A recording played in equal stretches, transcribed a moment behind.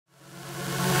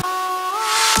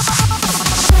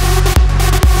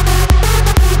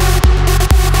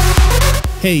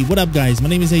Hey, what up guys? My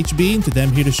name is HB and today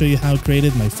I'm here to show you how I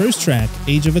created my first track,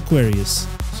 Age of Aquarius.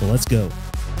 So let's go.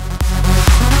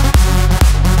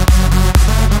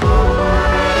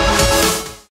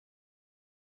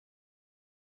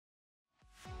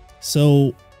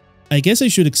 So I guess I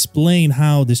should explain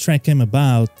how this track came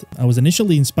about. I was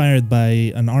initially inspired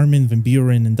by an Armin van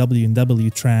Buuren and W&W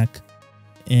track.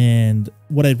 And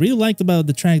what I really liked about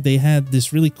the track, they had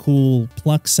this really cool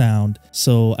pluck sound.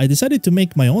 So I decided to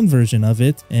make my own version of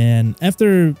it. And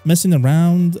after messing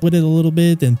around with it a little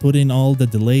bit and putting all the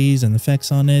delays and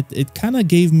effects on it, it kind of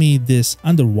gave me this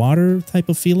underwater type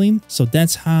of feeling. So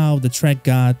that's how the track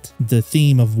got the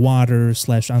theme of water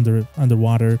 /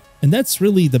 underwater. And that's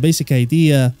really the basic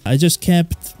idea. I just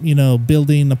kept,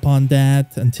 building upon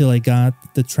that until I got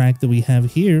the track that we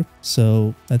have here.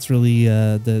 So that's really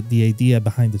the idea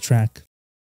behind the track.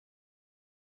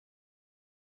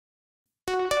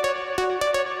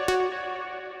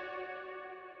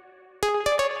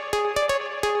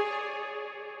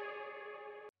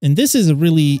 And this is a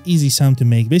really easy sound to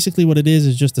make. Basically what it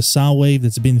is just a saw wave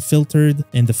that's been filtered,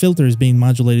 and the filter is being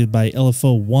modulated by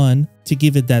LFO1 to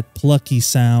give it that plucky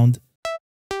sound.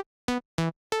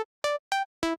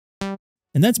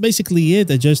 And that's basically it.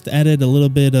 I just added a little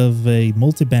bit of a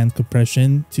multiband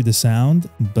compression to the sound,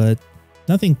 but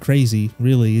nothing crazy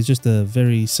really. It's just a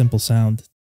very simple sound.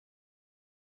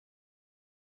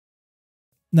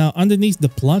 Now underneath the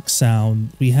pluck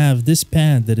sound, we have this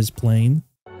pad that is playing.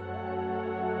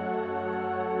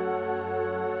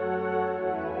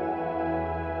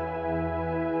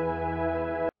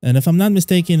 And if I'm not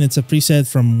mistaken, it's a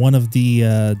preset from one of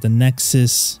the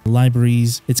Nexus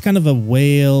libraries. It's kind of a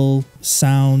whale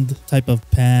sound type of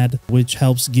pad, which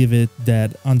helps give it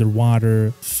that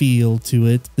underwater feel to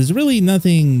it. There's really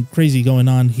nothing crazy going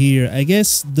on here. I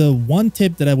guess the one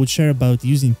tip that I would share about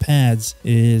using pads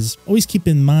is always keep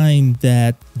in mind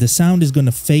that the sound is going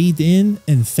to fade in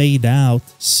and fade out.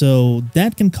 So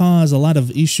that can cause a lot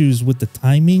of issues with the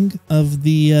timing of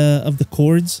the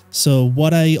chords. So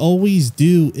what I always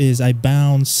do is I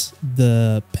bounce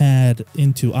the pad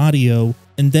into audio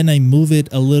and then I move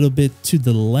it a little bit to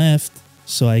the left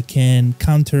so I can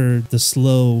counter the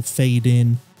slow fade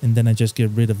in, and then I just get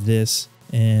rid of this,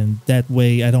 and that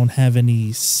way I don't have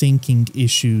any syncing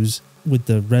issues with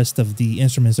the rest of the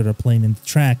instruments that are playing in the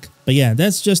track. But yeah,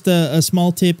 that's just a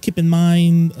small tip. Keep in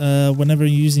mind whenever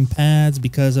you're using pads,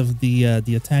 because of the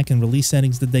attack and release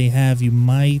settings that they have, you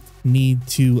might need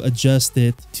to adjust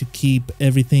it to keep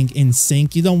everything in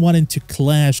sync. You don't want it to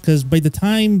clash, because by the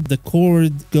time the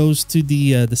chord goes to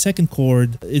the second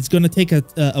chord, it's going to take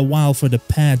a while for the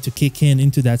pad to kick in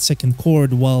into that second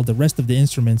chord while the rest of the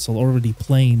instruments are already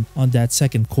playing on that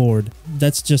second chord.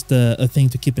 That's just a thing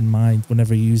to keep in mind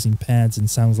whenever you're using pads and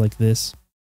sounds like this.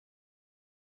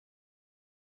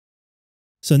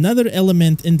 So another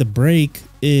element in the break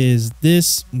is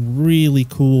this really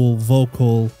cool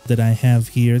vocal that I have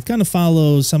here. It kind of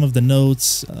follows some of the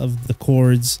notes of the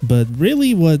chords, but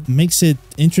really what makes it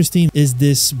interesting is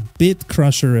this bit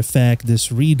crusher effect, this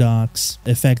redox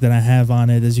effect that I have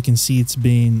on it. As you can see, it's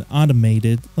being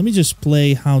automated. Let me just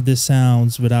play how this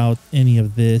sounds without any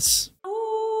of this.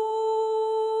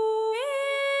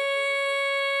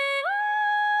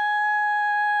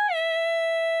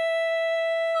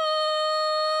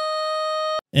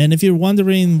 And if you're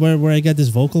wondering where I got this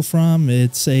vocal from,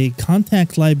 it's a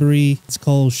contact library. It's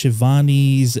called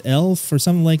Shivani's Elf or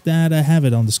something like that. I have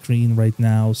it on the screen right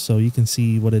now so you can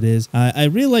see what it is. I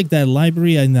really like that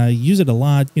library and I use it a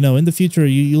lot. In the future,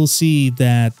 you'll see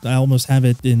that I almost have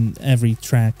it in every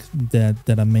track that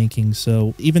I'm making.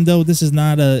 So even though this is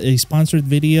not a sponsored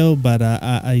video, but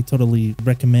I totally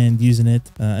recommend using it.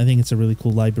 I think it's a really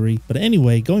cool library. But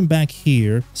anyway, going back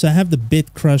here, so I have the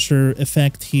bit crusher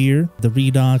effect here, the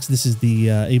redox. This is the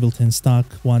Ableton stock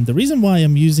one. The reason why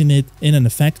I'm using it in an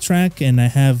effect track, and I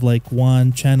have like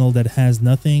one channel that has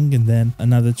nothing and then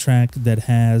another track that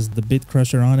has the bit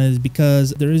crusher on it, is because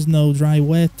there is no dry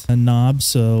wet knob.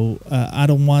 So I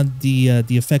don't want the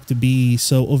effect to be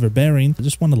so overbearing. I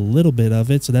just want a little bit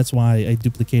of it. So that's why I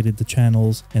duplicated the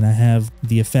channels and I have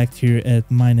the effect here at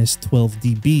 -12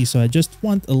 dB. So I just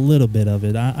want a little bit of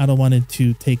it. I don't want it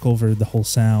to take over the whole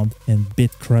sound and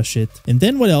bit crush it. And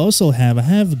then what I also have,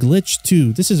 I have Glitch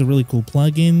 2. This is a really cool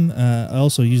plugin. I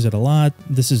also use it a lot.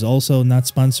 This is also not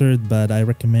sponsored, but I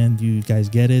recommend you guys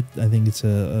get it. I think it's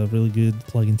a really good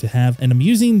plugin to have. And I'm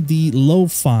using the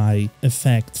lo-fi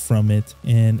effect from it.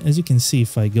 And as you can see,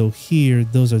 if I go here,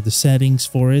 those are the settings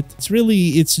for it.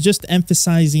 It's just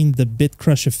emphasizing the bit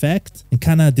crush effect and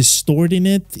kind of distorting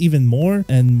it even more.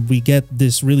 And we get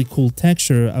this really cool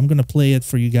texture. I'm going to play it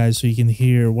for you guys so you can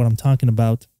hear what I'm talking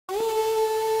about.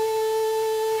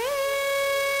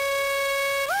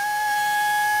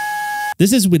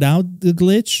 This is without the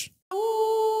glitch.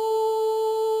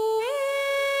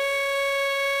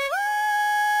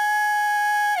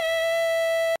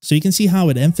 So you can see how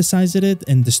it emphasized it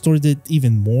and distorted it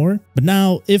even more. But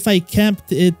now if I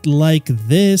kept it like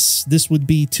this would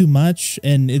be too much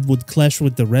and it would clash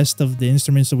with the rest of the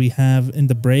instruments that we have in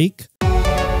the break.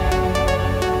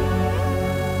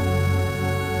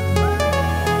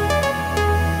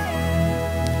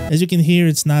 As you can hear,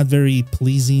 it's not very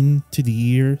pleasing to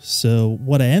the ear. So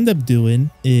what I end up doing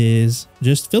is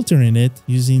just filtering it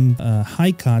using a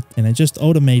high cut, and I just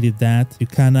automated that to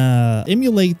kind of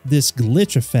emulate this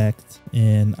glitch effect.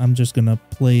 And I'm just gonna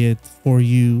play it for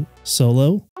you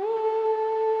solo.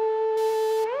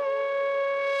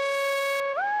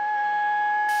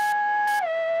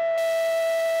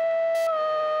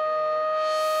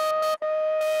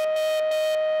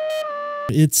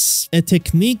 It's a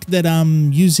technique that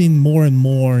I'm using more and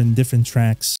more in different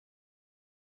tracks.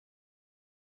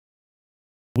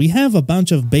 We have a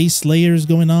bunch of bass layers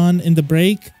going on in the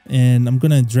break, and I'm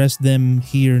going to address them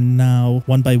here now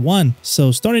one by one.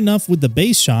 So starting off with the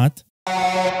bass shot.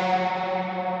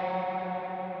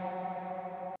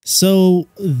 So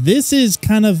this is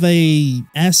kind of a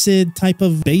acid type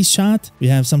of bass shot. We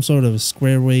have some sort of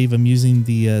square wave. I'm using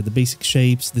the basic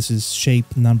shapes. This is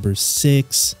shape number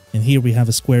 6. And here we have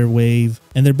a square wave.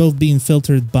 And they're both being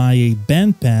filtered by a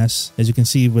bandpass, as you can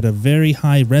see, with a very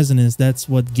high resonance. That's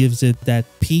what gives it that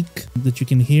peak that you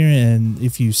can hear. And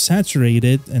if you saturate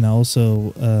it, and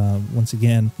also, once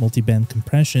again, multi-band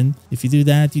compression, if you do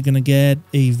that, you're going to get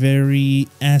a very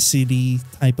acidy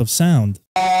type of sound.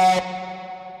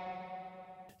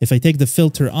 If I take the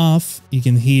filter off, you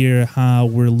can hear how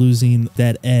we're losing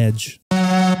that edge.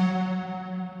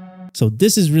 So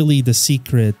this is really the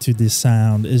secret to this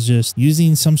sound, is just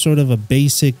using some sort of a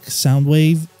basic sound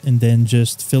wave and then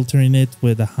just filtering it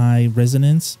with a high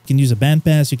resonance. You can use a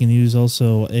bandpass, you can use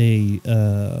also a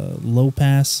low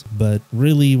pass, but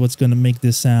really what's going to make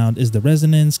this sound is the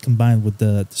resonance combined with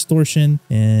the distortion,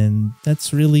 and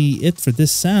that's really it for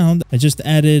this sound. I just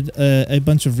added a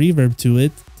bunch of reverb to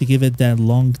it to give it that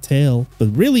long tail, but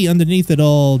really underneath it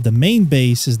all, the main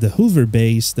bass is the Hoover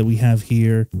bass that we have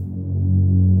here.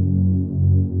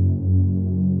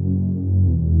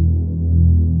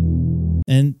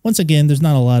 And once again, there's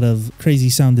not a lot of crazy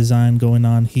sound design going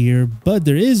on here, but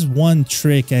there is one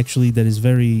trick actually that is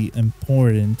very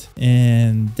important.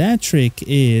 And that trick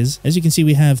is, as you can see,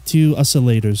 we have two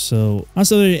oscillators. So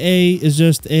oscillator A is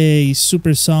just a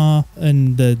super saw,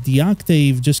 and the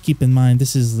octave, just keep in mind,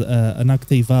 this is an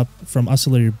octave up from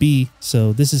oscillator B.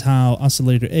 So this is how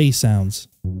oscillator A sounds.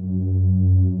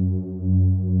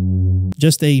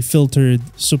 Just a filtered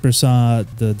super saw,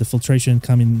 the filtration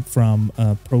coming from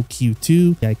Pro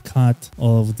Q2. I cut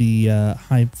all of the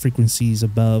high frequencies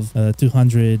above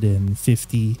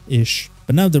 250-ish.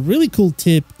 But now the really cool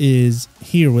tip is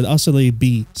here with oscillator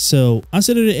B. So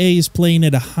oscillator A is playing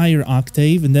at a higher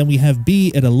octave, and then we have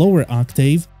B at a lower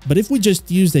octave. But if we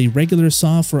just used a regular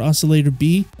saw for oscillator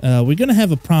B, we're going to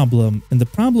have a problem. And the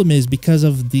problem is because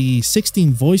of the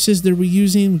 16 voices that we're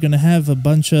using, we're going to have a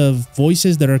bunch of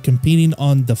voices that are competing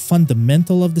on the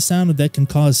fundamental of the sound, and that can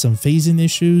cause some phasing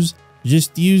issues.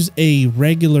 Just use a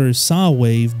regular saw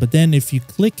wave, but then if you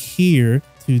click here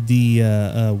to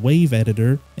the wave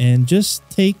editor and just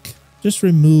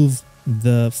remove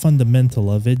the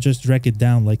fundamental of it, just drag it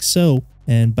down like so.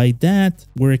 And by that,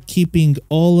 we're keeping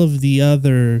all of the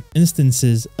other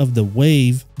instances of the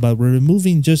wave, but we're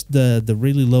removing just the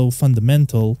really low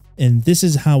fundamental. And this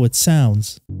is how it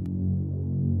sounds.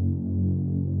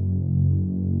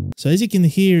 So as you can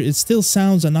hear, it still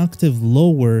sounds an octave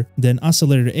lower than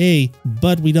oscillator A,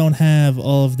 but we don't have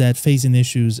all of that phasing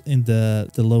issues in the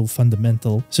low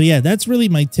fundamental. So yeah, that's really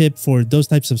my tip for those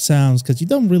types of sounds, because you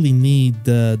don't really need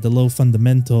the low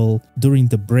fundamental during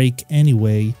the break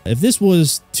anyway. If this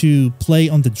was to play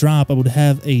on the drop, I would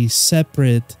have a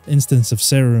separate instance of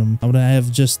Serum. I would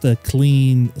have just a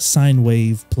clean sine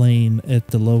wave playing at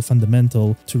the low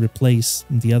fundamental to replace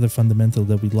the other fundamental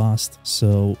that we lost.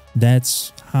 So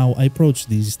that's how I approach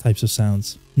these types of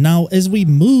sounds. Now, as we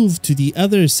move to the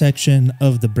other section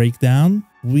of the breakdown,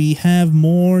 we have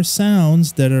more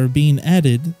sounds that are being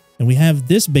added, and we have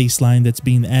this bass line that's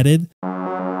being added.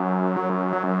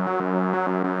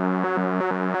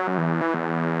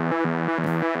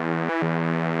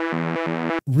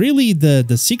 Really,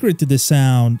 the secret to this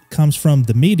sound comes from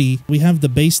the MIDI. We have the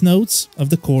bass notes of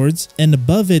the chords, and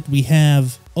above it we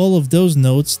have all of those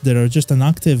notes that are just an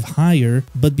octave higher.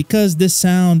 But because this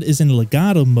sound is in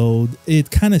legato mode, it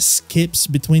kind of skips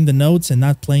between the notes and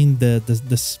not playing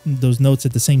those notes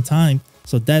at the same time.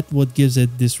 So that what gives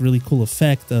it this really cool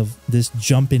effect of this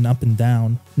jumping up and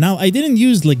down. Now, I didn't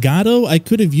use legato. I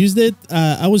could have used it.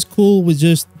 I was cool with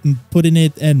just putting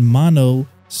it in mono,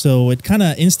 so it kind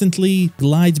of instantly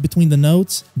glides between the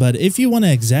notes. But if you want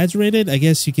to exaggerate it, I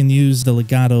guess you can use the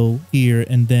legato here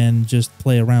and then just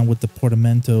play around with the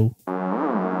portamento.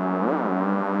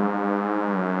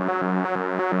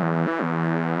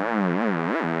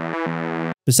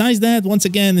 Besides that, once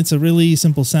again, it's a really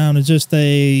simple sound. It's just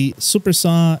a super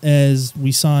saw as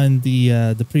we saw in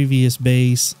the previous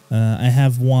bass. I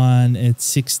have one at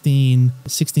 16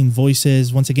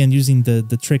 voices. Once again, using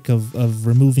the trick of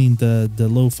removing the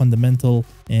low fundamental.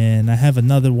 And I have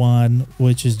another one,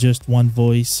 which is just one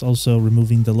voice, also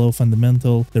removing the low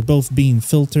fundamental. They're both being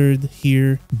filtered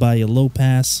here by a low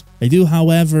pass. I do,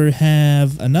 however,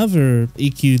 have another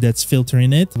EQ that's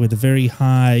filtering it with a very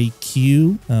high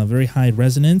Q, very high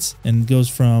resonance, and goes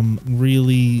from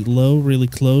really low, really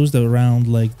closed around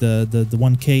like the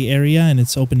 1K area, and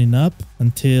it's opening up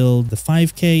until the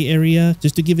 5K area,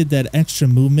 just to give it that extra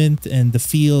movement and the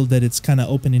feel that it's kind of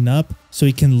opening up. So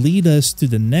it can lead us to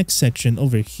the next section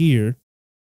over here.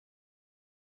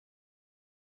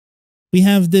 We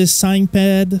have this sine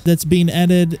pad that's being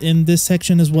added in this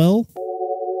section as well.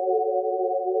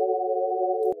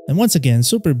 And once again,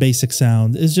 super basic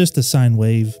sound. It's just a sine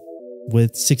wave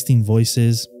with 16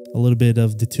 voices, a little bit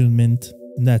of detunement,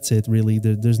 and that's it really.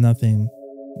 There's nothing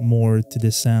more to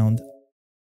this sound.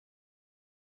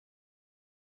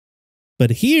 But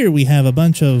here we have a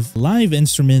bunch of live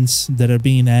instruments that are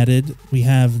being added. We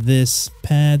have this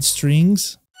pad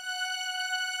strings.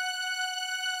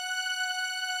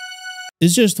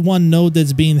 It's just one note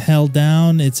that's being held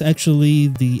down. It's actually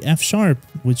the F sharp,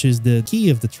 which is the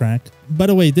key of the track. By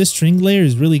the way, this string layer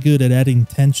is really good at adding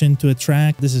tension to a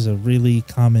track. This is a really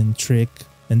common trick,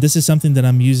 and this is something that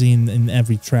I'm using in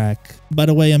every track. By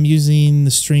the way, I'm using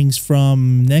the strings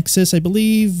from Nexus, I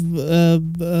believe.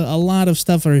 A lot of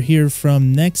stuff are here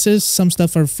from Nexus. Some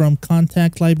stuff are from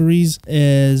Contact libraries,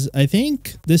 as I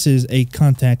think this is a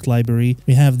Contact library.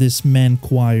 We have this man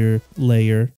choir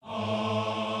layer.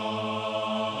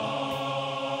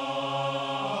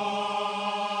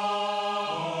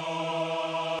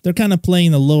 They're kind of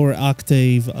playing a lower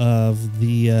octave of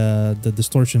the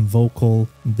distortion vocal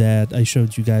that I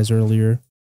showed you guys earlier.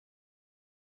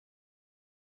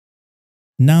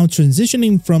 Now,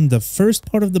 transitioning from the first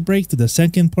part of the break to the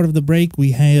second part of the break,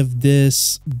 we have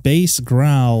this bass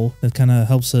growl that kind of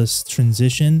helps us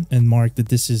transition and mark that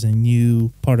this is a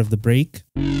new part of the break.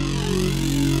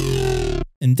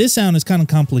 And this sound is kind of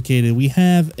complicated. We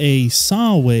have a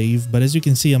saw wave, but as you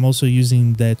can see, I'm also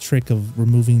using that trick of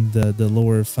removing the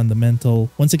lower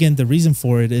fundamental. Once again, the reason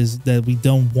for it is that we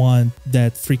don't want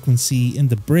that frequency in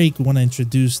the break. We want to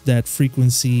introduce that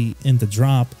frequency in the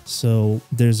drop. So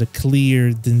there's a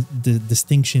clear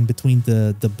distinction between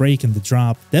the break and the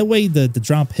drop. That way the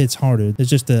drop hits harder.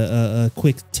 It's just a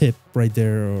quick tip right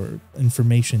there, or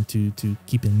information to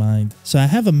keep in mind. So I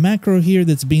have a macro here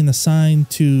that's being assigned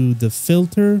to the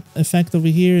filter effect over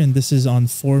here, and this is on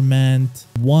formant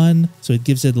 1, so it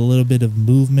gives it a little bit of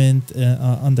movement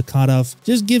on the cutoff.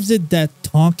 Just gives it that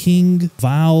talking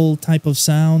vowel type of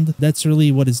sound. That's really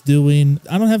what it's doing.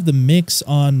 I don't have the mix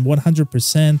on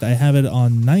 100%. I have it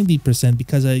on 90%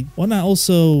 because I want to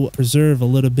also preserve a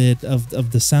little bit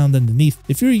of the sound underneath.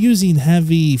 If you're using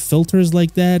heavy filters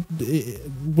like that,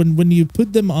 when you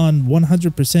put them on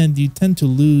 100%, you tend to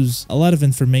lose a lot of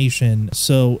information.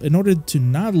 So in order to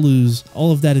not lose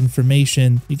all of that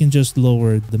information, you can just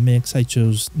lower the mix. I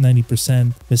chose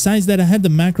 90%. Besides that, I had the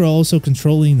macro also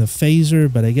controlling the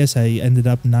phaser, but I guess I ended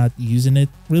up not using it.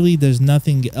 Really, there's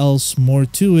nothing else more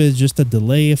to it, just a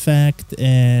delay effect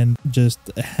and just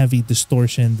a heavy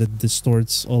distortion that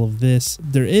distorts all of this.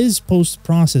 There is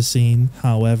post-processing,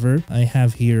 however. I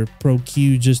have here Pro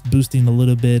Q just boosting a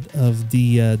little bit of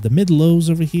the mid lows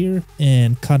over here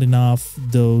and cutting off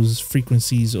those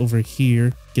frequencies over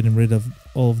here, getting rid of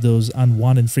all of those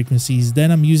unwanted frequencies.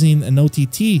 Then I'm using an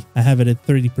OTT. I have it at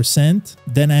 30%.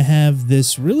 Then I have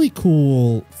this really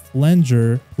cool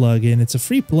flanger plugin. It's a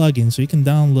free plugin, so you can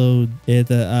download it.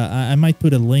 I might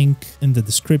put a link in the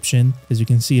description. As you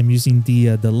can see, I'm using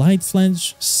the light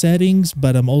flange settings,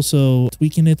 but I'm also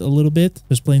tweaking it a little bit,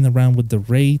 just playing around with the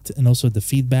rate and also the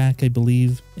feedback, I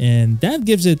believe. And that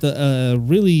gives it a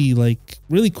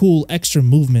really cool extra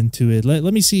movement to it.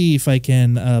 Let me see if I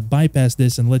can bypass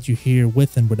this and let you hear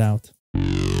with and without.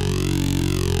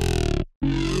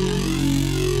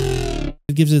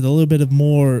 It gives it a little bit of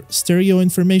more stereo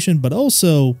information, but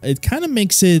also it kind of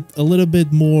makes it a little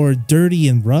bit more dirty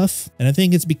and rough. And I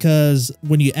think it's because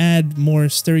when you add more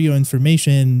stereo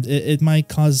information, it might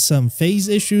cause some phase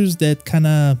issues that kind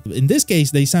of, in this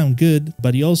case, they sound good,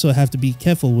 but you also have to be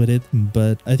careful with it.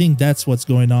 But I think that's what's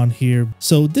going on here.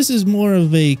 So this is more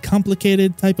of a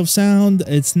complicated type of sound.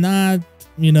 It's not,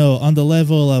 you know, on the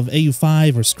level of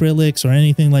AU5 or Skrillex or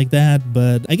anything like that.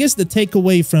 But I guess the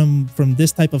takeaway from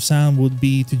this type of sound would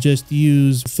be to just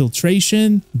use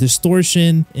filtration,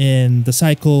 distortion, and the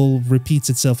cycle repeats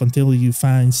itself until you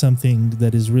find something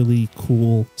that is really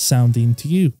cool sounding to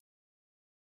you.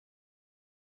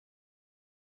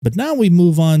 But now we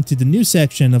move on to the new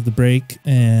section of the break,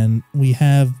 and we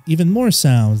have even more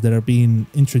sounds that are being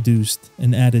introduced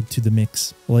and added to the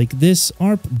mix, like this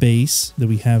ARP bass that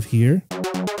we have here.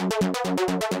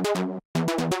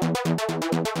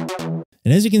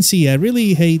 And as you can see, I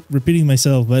really hate repeating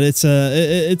myself, but it's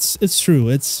true.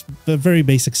 It's a very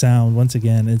basic sound. Once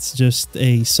again, it's just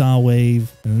a saw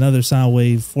wave and another saw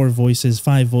wave, 4 voices,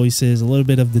 5 voices, a little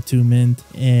bit of the 2-mint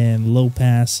and low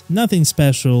pass. Nothing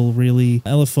special really.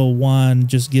 LFO1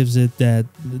 just gives it that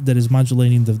is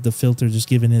modulating the filter, just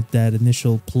giving it that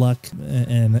initial pluck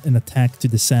and an attack to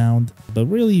the sound, but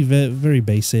really very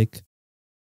basic.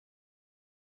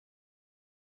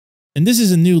 And this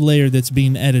is a new layer that's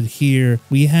being added here.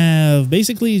 We have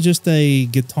basically just a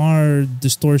guitar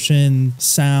distortion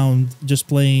sound, just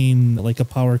playing like a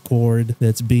power chord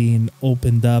that's being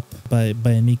opened up by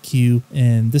an EQ.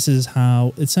 And this is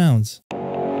how it sounds.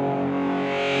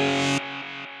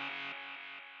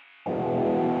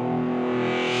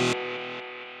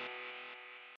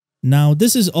 Now,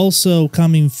 this is also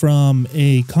coming from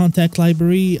a contact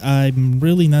library. I'm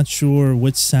really not sure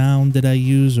which sound that I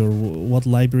use or what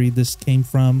library this came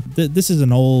from. This is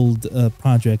an old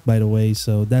project, by the way,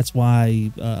 so that's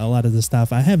why a lot of the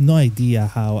stuff, I have no idea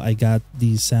how I got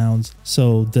these sounds.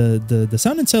 So the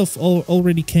sound itself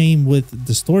already came with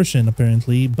distortion,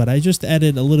 apparently, but I just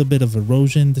added a little bit of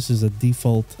erosion. This is a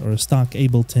default or a stock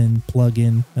Ableton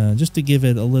plugin, just to give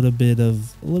it a little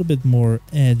bit more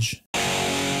edge.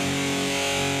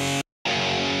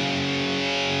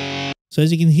 So as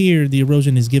you can hear, the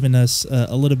erosion is giving us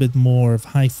a little bit more of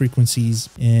high frequencies,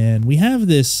 and we have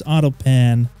this auto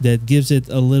pan that gives it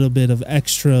a little bit of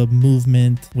extra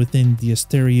movement within the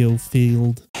stereo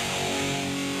field.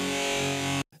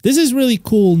 This is really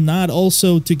cool, not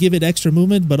also to give it extra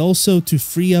movement, but also to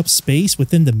free up space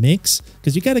within the mix.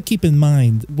 Because you got to keep in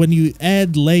mind, when you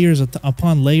add layers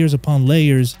upon layers upon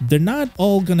layers, they're not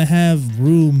all going to have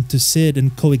room to sit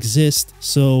and coexist.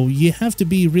 So you have to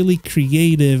be really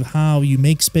creative how you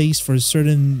make space for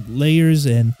certain layers,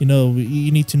 and you know,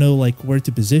 you need to know like where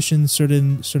to position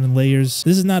certain layers.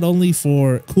 This is not only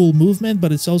for cool movement,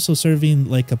 but it's also serving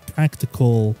like a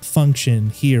practical function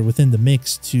here within the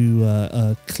mix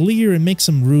to clear and make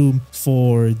some room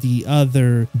for the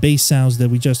other bass sounds that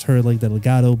we just heard, like the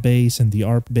legato bass and the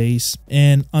ARP bass.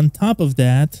 And on top of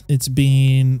that, it's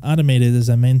being automated, as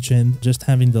I mentioned, just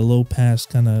having the low pass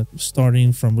kind of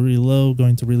starting from really low,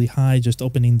 going to really high, just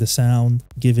opening the sound,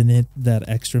 giving it that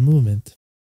extra movement.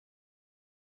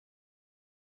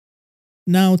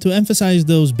 Now, to emphasize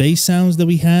those bass sounds that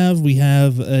we have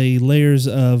layers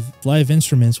of live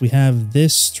instruments. We have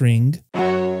this string.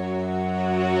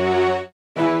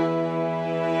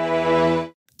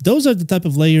 Those are the type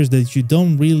of layers that you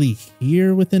don't really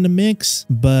hear within the mix,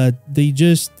 but they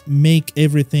just make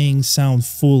everything sound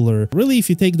fuller. Really, if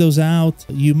you take those out,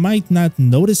 you might not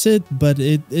notice it, but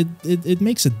it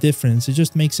makes a difference. It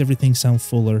just makes everything sound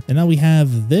fuller. And now we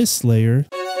have this layer.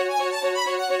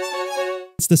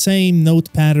 It's the same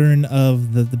note pattern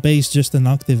of the bass, just an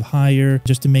octave higher,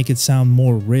 just to make it sound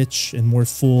more rich and more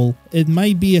full. It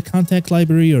might be a Contact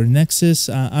library or Nexus,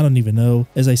 I don't even know.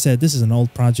 As I said, this is an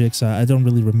old project, so I don't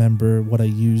really remember what I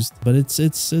used, but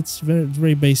it's very,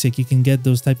 very basic. You can get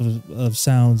those type of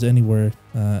sounds anywhere.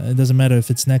 It doesn't matter if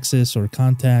it's Nexus or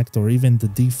Contact or even the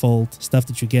default stuff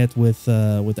that you get with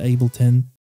Ableton.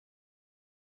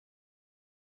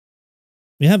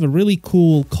 We have a really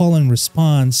cool call and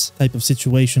response type of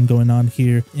situation going on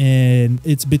here, and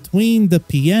it's between the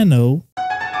piano,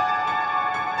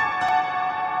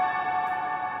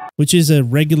 which is a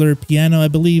regular piano. I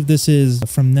believe this is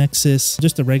from Nexus,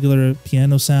 just a regular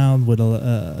piano sound with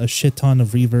a shit ton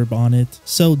of reverb on it.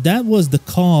 So that was the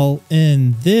call,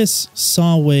 and this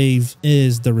saw wave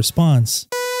is the response.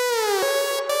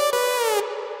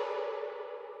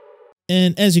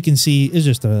 And as you can see, it's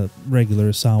just a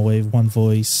regular sound wave, one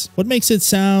voice. What makes it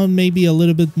sound maybe a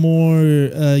little bit more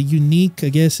unique, I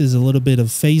guess, is a little bit of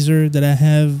phaser that I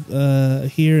have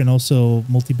here, and also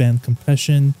multiband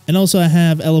compression. And also I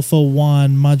have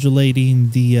LFO1 modulating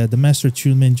the master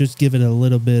attunement, just give it a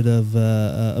little bit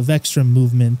of extra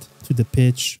movement to the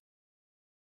pitch.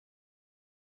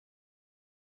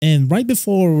 And right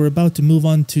before we're about to move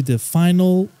on to the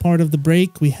final part of the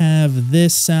break, we have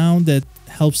this sound that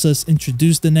helps us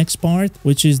introduce the next part,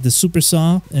 which is the super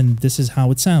saw, and this is how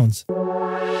it sounds.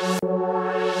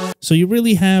 So you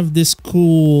really have this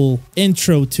cool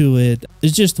intro to it.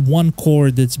 It's just one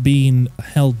chord that's being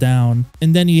held down.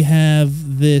 And then you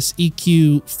have this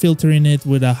EQ filtering it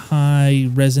with a high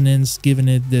resonance, giving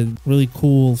it the really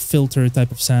cool filter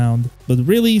type of sound. But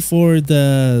really for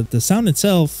the sound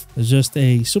itself, it's just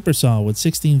a super saw with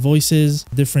 16 voices,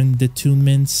 different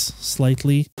detunements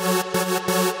slightly.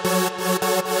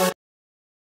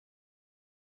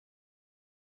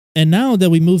 And now that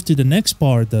we move to the next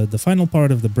part, the final part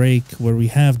of the break, where we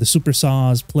have the super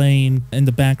saws playing in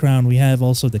the background, we have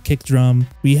also the kick drum.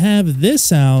 We have this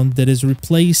sound that is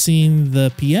replacing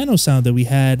the piano sound that we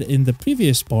had in the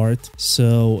previous part.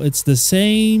 So it's the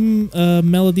same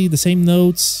melody, the same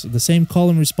notes, the same call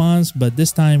and response, but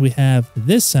this time we have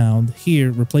this sound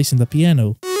here replacing the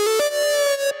piano.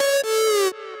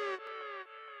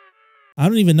 I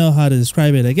don't even know how to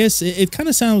describe it. I guess it kind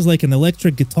of sounds like an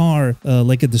electric guitar,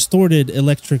 like a distorted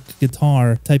electric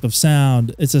guitar type of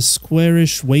sound. It's a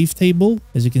squarish wavetable.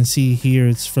 As you can see here,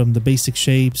 it's from the basic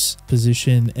shapes,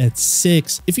 position at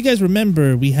 6. If you guys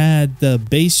remember, we had the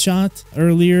bass shot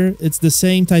earlier. It's the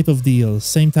same type of deal,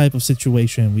 same type of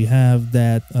situation. We have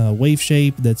that wave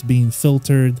shape that's being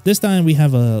filtered. This time we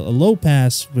have a low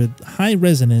pass with high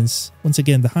resonance. Once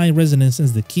again, the high resonance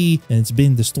is the key, and it's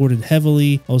being distorted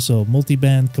heavily. Also,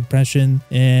 multi-band compression,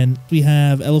 and we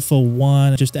have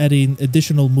LFO1 just adding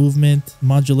additional movement,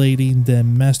 modulating the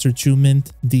master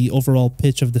attunement, the overall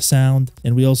pitch of the sound.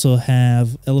 And we also have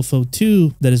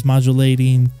LFO2 that is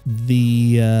modulating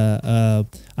the I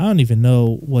don't even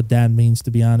know what that means,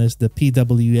 to be honest, the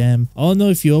PWM. All I know,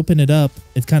 if you open it up,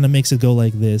 it kind of makes it go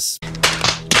like this.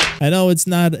 I know it's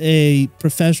not a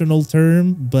professional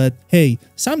term, but hey,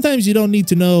 sometimes you don't need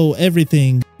to know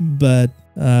everything. But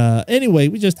anyway,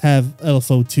 we just have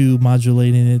LFO2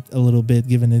 modulating it a little bit,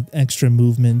 giving it extra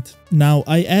movement. Now,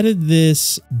 I added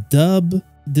this dub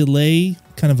delay,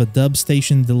 kind of a dub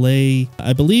station delay.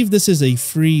 I believe this is a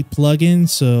free plugin,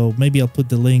 so maybe I'll put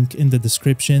the link in the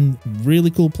description. Really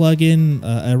cool plugin.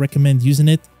 I recommend using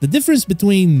it. The difference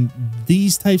between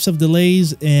these types of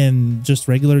delays and just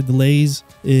regular delays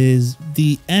is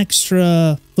the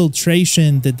extra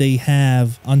filtration that they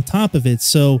have on top of it.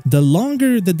 So the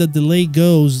longer that the delay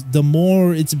goes, the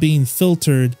more it's being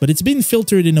filtered, but it's being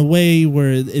filtered in a way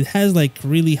where it has like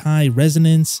really high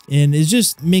resonance, and it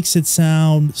just makes it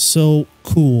sound so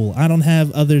cool. I don't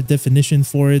have other definition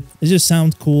for it. It just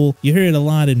sounds cool. You hear it a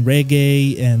lot in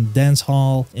reggae and dance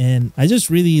hall, and I just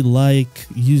really like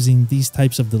using these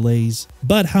types of delays.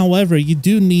 But however, you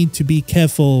do need to be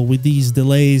careful with these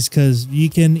delays, because you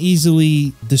can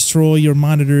easily destroy your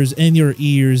monitors and your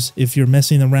ears if you're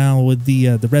messing around with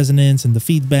the resonance and the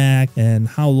feedback and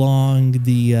how long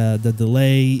the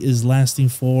delay is lasting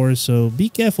for. So be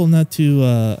careful not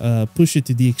to push it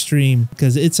to the extreme,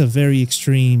 because it's a very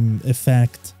extreme effect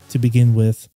to begin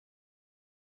with.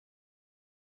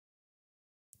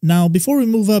 Now, before we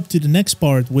move up to the next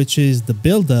part, which is the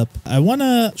build-up, I want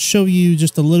to show you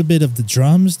just a little bit of the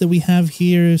drums that we have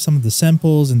here, some of the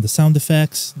samples and the sound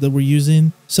effects that we're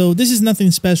using. So this is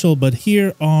nothing special, but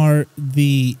here are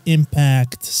the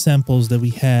impact samples that we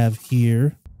have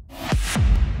here.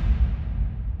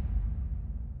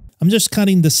 I'm just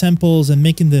cutting the samples and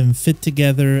making them fit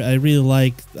together. I really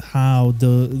like how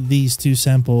these two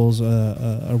samples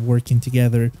are working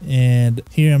together. And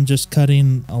here I'm just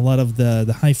cutting a lot of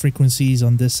the high frequencies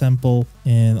on this sample.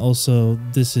 And also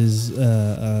this is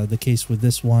the case with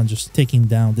this one, just taking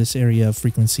down this area of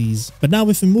frequencies. But now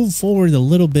if we move forward a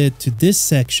little bit to this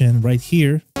section right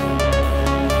here,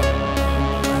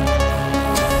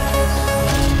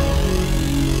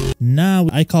 now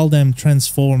I call them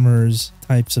transformers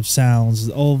types of sounds,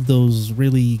 all of those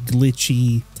really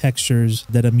glitchy textures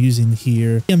that I'm using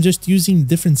here. I'm just using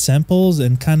different samples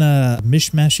and kind of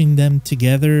mishmashing them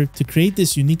together to create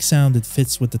this unique sound that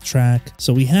fits with the track.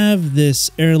 So we have this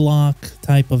airlock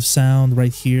type of sound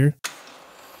right here.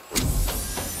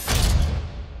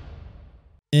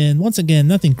 And once again,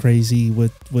 nothing crazy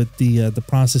with the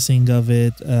processing of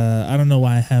it. I don't know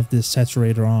why I have this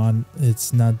saturator on.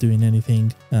 It's not doing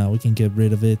anything. We can get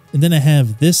rid of it. And then I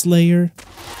have this layer.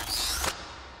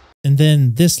 and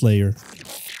then this layer.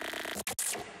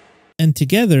 And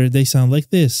together they sound like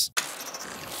this.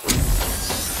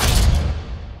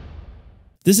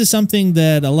 This is something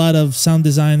that a lot of sound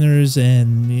designers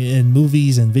and in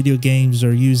movies and video games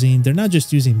are using. They're not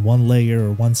just using one layer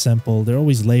or one sample. They're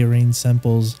always layering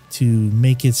samples to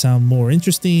make it sound more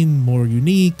interesting, more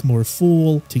unique, more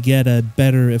full, to get a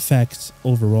better effect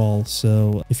overall.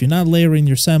 So if you're not layering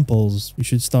your samples, you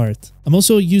should start. I'm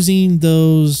also using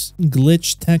those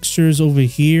glitch textures over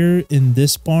here in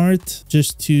this part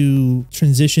just to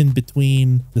transition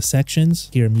between the sections.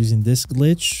 Here I'm using this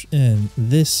glitch and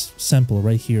this sample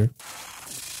right here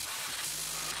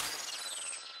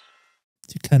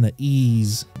to kind of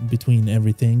ease between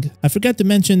everything. I forgot to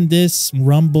mention this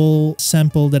rumble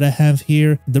sample that I have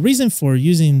here. The reason for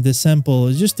using this sample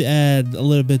is just to add a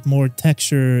little bit more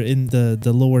texture in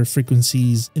the lower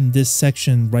frequencies in this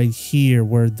section right here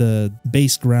where the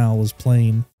bass growl is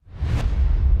playing.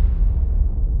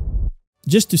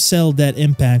 Just to sell that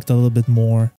impact a little bit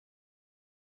more.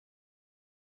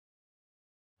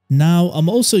 Now, I'm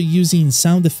also using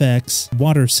sound effects,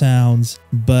 water sounds,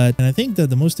 but I think that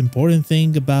the most important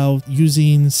thing about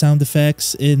using sound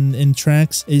effects in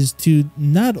tracks is to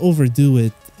not overdo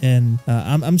it. And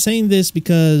I'm saying this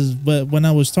because when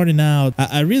I was starting out,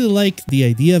 I really liked the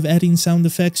idea of adding sound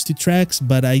effects to tracks,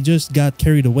 but I just got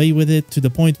carried away with it to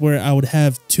the point where I would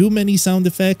have too many sound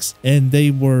effects and they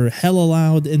were hella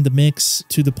loud in the mix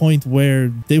to the point where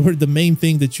they were the main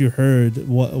thing that you heard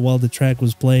while the track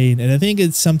was playing. And I think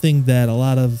it's something that a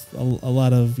lot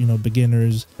of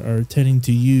beginners are tending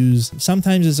to use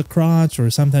sometimes as a crotch,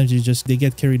 or sometimes they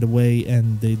get carried away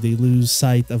and they lose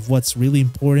sight of what's really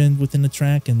important within the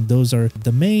track. And those are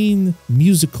the main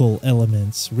musical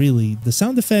elements, really. The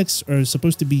sound effects are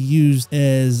supposed to be used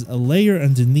as a layer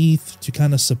underneath to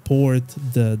kind of support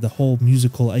the whole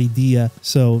musical idea.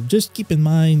 So just keep in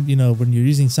mind, when you're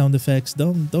using sound effects,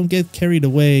 don't get carried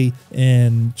away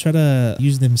and try to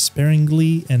use them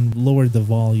sparingly and lower the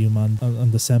volume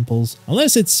on the samples.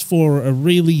 Unless it's for a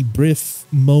really brief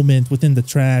moment within the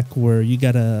track where you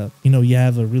gotta, you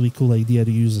have a really cool idea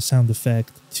to use a sound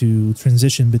effect to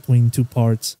transition between two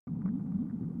parts.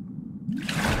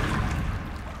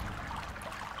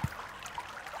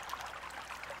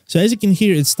 So as you can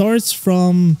hear, it starts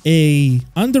from a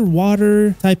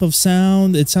underwater type of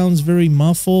sound. It sounds very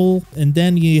muffled. And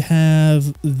then you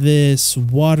have this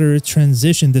water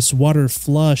transition, this water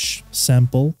flush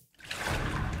sample.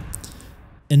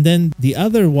 And then the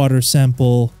other water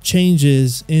sample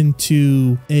changes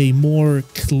into a more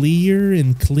clear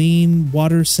and clean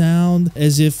water sound,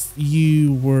 as if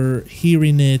you were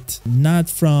hearing it not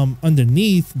from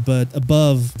underneath but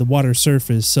above the water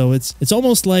surface. So it's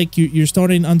almost like you're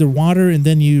starting underwater and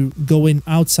then you go in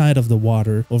outside of the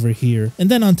water over here. And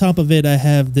then on top of it, I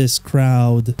have this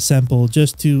crowd sample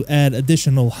just to add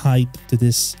additional hype to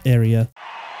this area.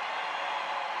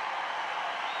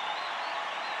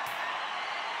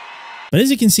 But as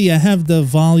you can see, I have the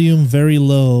volume very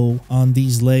low on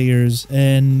these layers,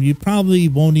 and you probably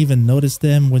won't even notice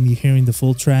them when you're hearing the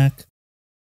full track.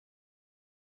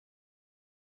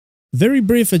 Very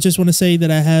brief, I just want to say that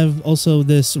I have also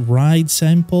this ride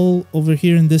sample over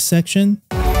here in this section.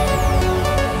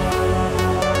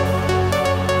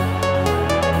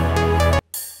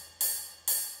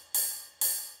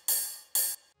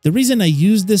 The reason I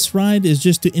use this ride is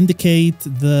just to indicate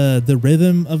the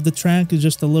rhythm of the track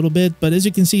just a little bit, but as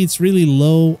you can see, it's really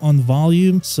low on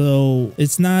volume, so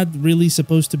it's not really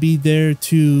supposed to be there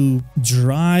to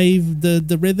drive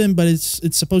the rhythm, but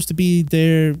it's supposed to be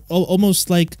there almost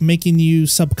like making you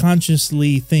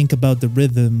subconsciously think about the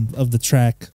rhythm of the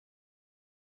track.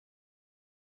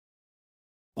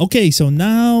 Okay, so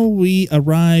now we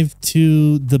arrive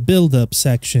to the build-up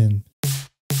section.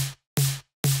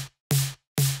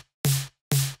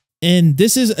 And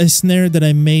this is a snare that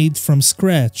I made from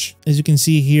scratch. As you can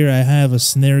see here, I have a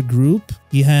snare group.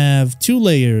 You have two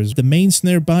layers, the main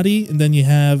snare body, and then you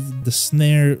have the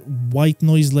snare white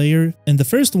noise layer. And the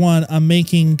first one I'm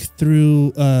making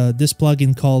through this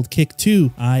plugin called Kick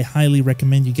 2. I highly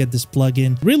recommend you get this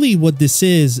plugin. Really what this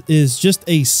is just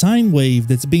a sine wave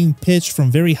that's being pitched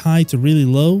from very high to really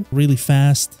low, really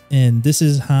fast. And this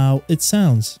is how it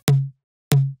sounds.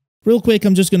 Real quick,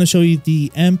 I'm just going to show you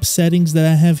the amp settings that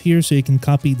I have here so you can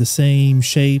copy the same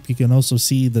shape. You can also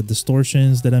see the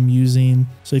distortions that I'm using.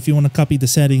 So if you want to copy the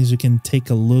settings, you can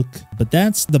take a look. But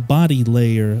that's the body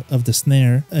layer of the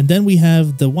snare. And then we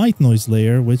have the white noise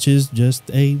layer, which is just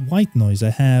a white noise. I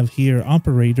have here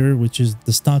Operator, which is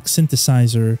the stock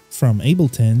synthesizer from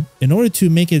Ableton. In order to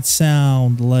make it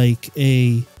sound like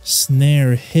a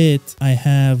snare hit, I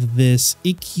have this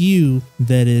EQ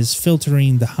that is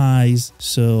filtering the highs.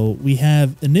 So we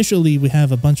have initially we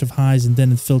have a bunch of highs and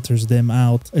then it filters them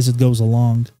out as it goes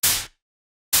along.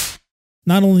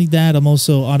 Not only that, I'm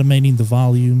also automating the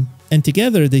volume, and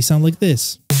together they sound like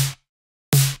this.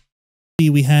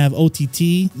 We have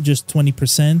OTT just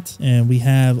 20%, and we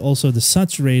have also the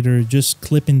saturator just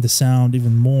clipping the sound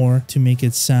even more to make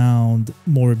it sound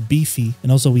more beefy.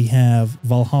 And also we have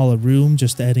Valhalla Room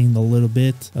just adding a little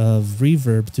bit of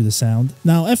reverb to the sound.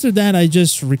 Now after that, I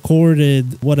just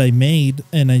recorded what I made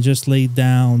and I just laid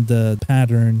down the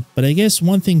pattern. But I guess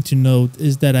one thing to note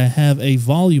is that I have a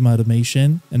volume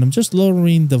automation, and I'm just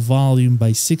lowering the volume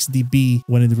by 6 dB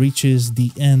when it reaches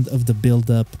the end of the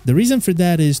buildup. The reason for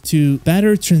that is to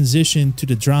better transition to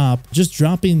the drop, just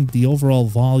dropping the overall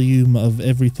volume of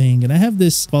everything. And I have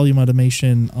this volume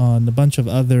automation on a bunch of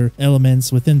other elements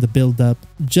within the buildup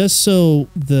just so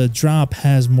the drop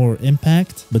has more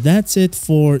impact. But that's it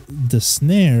for the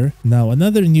snare. Now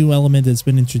another new element that's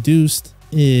been introduced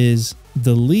is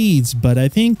the leads, but I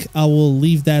think I will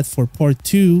leave that for part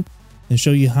 2 and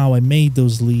show you how I made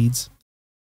those leads.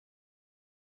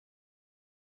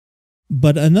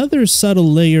 But another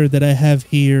subtle layer that I have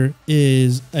here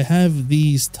is I have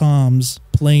these toms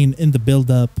playing in the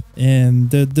buildup,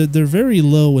 and they're very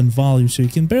low in volume, so you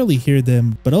can barely hear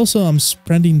them. But also I'm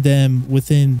spreading them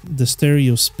within the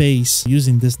stereo space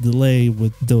using this delay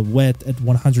with the wet at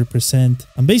 100%.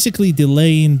 I'm basically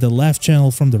delaying the left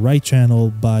channel from the right channel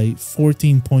by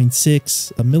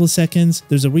 14.6 milliseconds.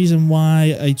 There's a reason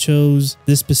why I chose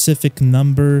this specific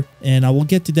number, and I will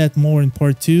get to that more in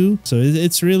part 2. So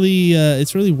it's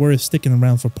really worth sticking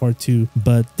around for part 2.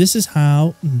 But this is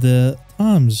how the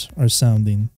toms are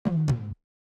sounding.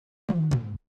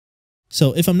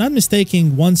 So if I'm not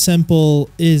mistaken, one sample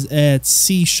is at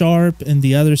C sharp and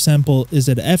the other sample is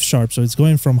at F sharp. So it's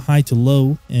going from high to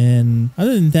low. And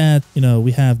other than that, you know,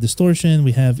 we have distortion,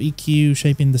 we have EQ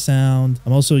shaping the sound.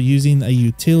 I'm also using a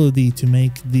utility to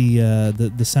make the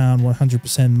sound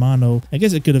 100% mono. I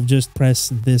guess I could have just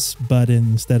pressed this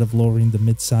button instead of lowering the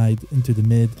mid side into the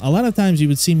mid. A lot of times you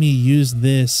would see me use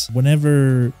this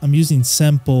whenever I'm using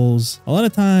samples. A lot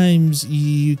of times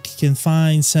you can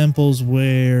find samples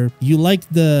where you like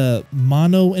the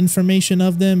mono information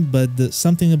of them, but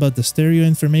something about the stereo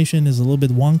information is a little bit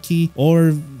wonky,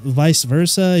 or vice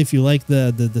versa. If you like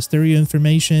the stereo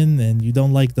information and you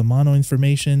don't like the mono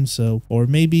information, so, or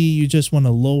maybe you just want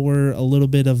to lower a little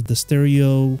bit of the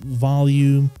stereo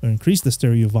volume or increase the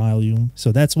stereo volume.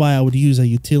 So that's why I would use a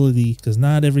utility, because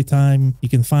not every time you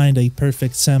can find a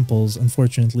perfect samples,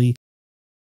 unfortunately.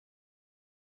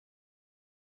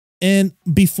 And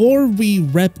before we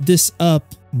wrap this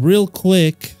up real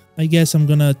quick, I guess I'm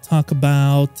gonna talk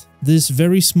about this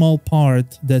very small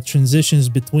part that transitions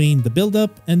between the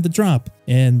buildup and the drop.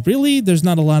 And really, there's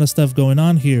not a lot of stuff going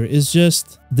on here. It's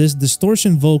just this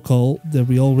distortion vocal that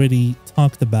we already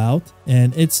talked about,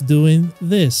 and it's doing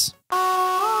this.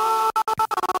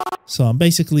 So I'm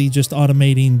basically just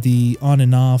automating the on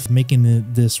and off, making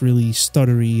it this really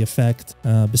stuttery effect.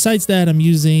 Besides that, I'm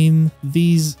using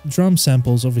these drum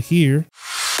samples over here.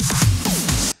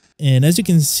 And as you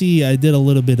can see, I did a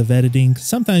little bit of editing.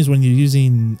 Sometimes when you're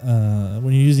using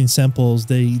samples,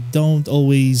 they don't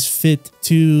always fit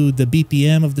to the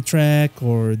BPM of the track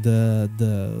or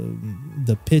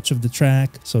the pitch of the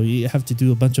track. So you have to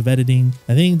do a bunch of editing.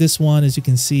 I think this one, as you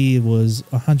can see, it was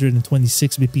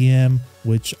 126 BPM,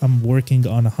 which I'm working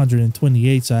on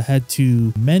 128. So I had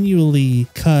to manually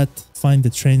cut, find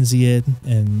the transient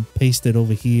and paste it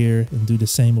over here and do the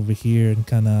same over here and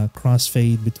kind of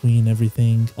crossfade between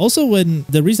everything. Also, when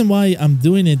the reason why I'm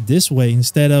doing it this way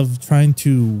instead of trying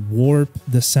to warp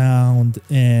the sound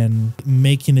and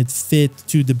making it fit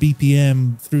to the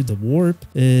BPM through the warp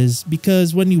is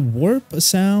because when you warp a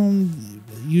sound,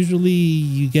 usually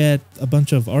you get a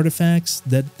bunch of artifacts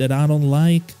that I don't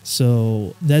like.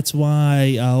 So that's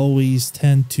why I always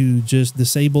tend to just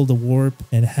disable the warp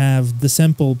and have the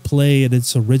sample play at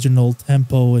its original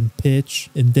tempo and pitch,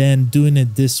 and then doing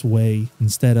it this way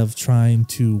instead of trying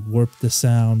to warp the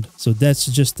sound. So that's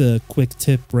just a quick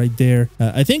tip right there.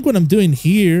 I think what I'm doing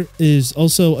here is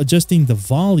also adjusting the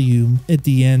volume at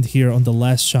the end here on the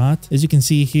last shot. As you can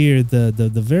see here, the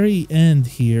very end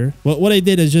here, what I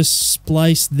did is just splice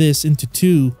slice this into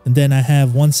two, and then I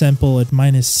have one sample at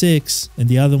 -6 and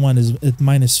the other one is at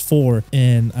 -4,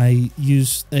 and I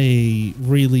used a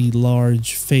really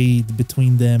large fade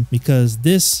between them because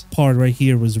this part right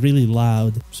here was really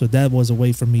loud, so that was a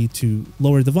way for me to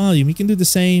lower the volume. You can do the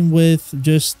same with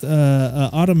just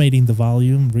automating the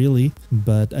volume, really,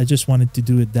 but I just wanted to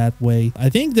do it that way. I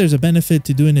think there's a benefit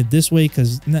to doing it this way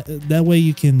because that way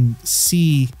you can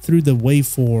see through the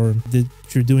waveform that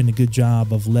you're doing a good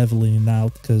job of leveling it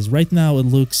out, because right now it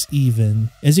looks even.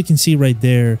 As you can see right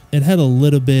there, it had a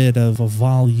little bit of a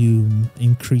volume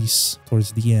increase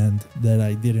towards the end that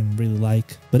I didn't really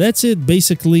like. But that's it.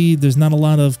 Basically, there's not a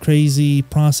lot of crazy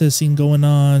processing going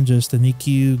on, just an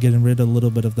EQ, getting rid of a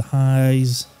little bit of the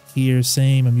highs. Here,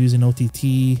 same, I'm using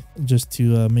OTT just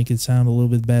to make it sound a little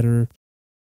bit better.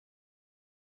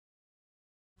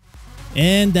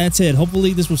 And that's it.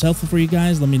 Hopefully this was helpful for you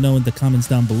guys. Let me know in the comments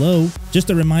down below. Just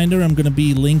a reminder, I'm going to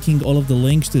be linking all of the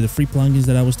links to the free plugins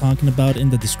that I was talking about in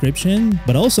the description.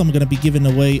 But also I'm going to be giving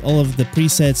away all of the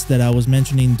presets that I was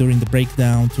mentioning during the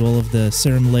breakdown to all of the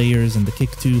serum layers and the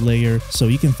Kick 2 layer. So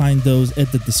you can find those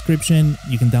at the description.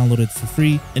 You can download it for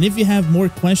free. And if you have more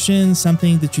questions,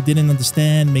 something that you didn't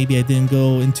understand, maybe I didn't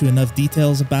go into enough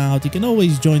details about, you can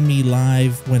always join me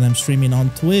live when I'm streaming on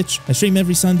Twitch. I stream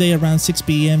every Sunday around 6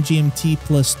 p.m. GMT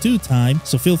 +2 time,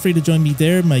 so feel free to join me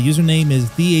there. My username is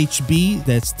TheHB,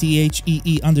 that's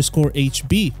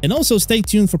THEE_HB. And also stay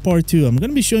tuned for part 2. I'm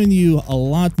going to be showing you a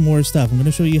lot more stuff. I'm going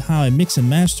to show you how I mix and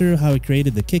master, how I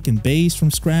created the kick and bass from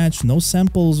scratch. No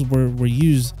samples were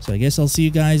used. So I guess I'll see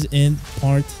you guys in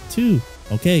part 2.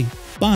 Okay.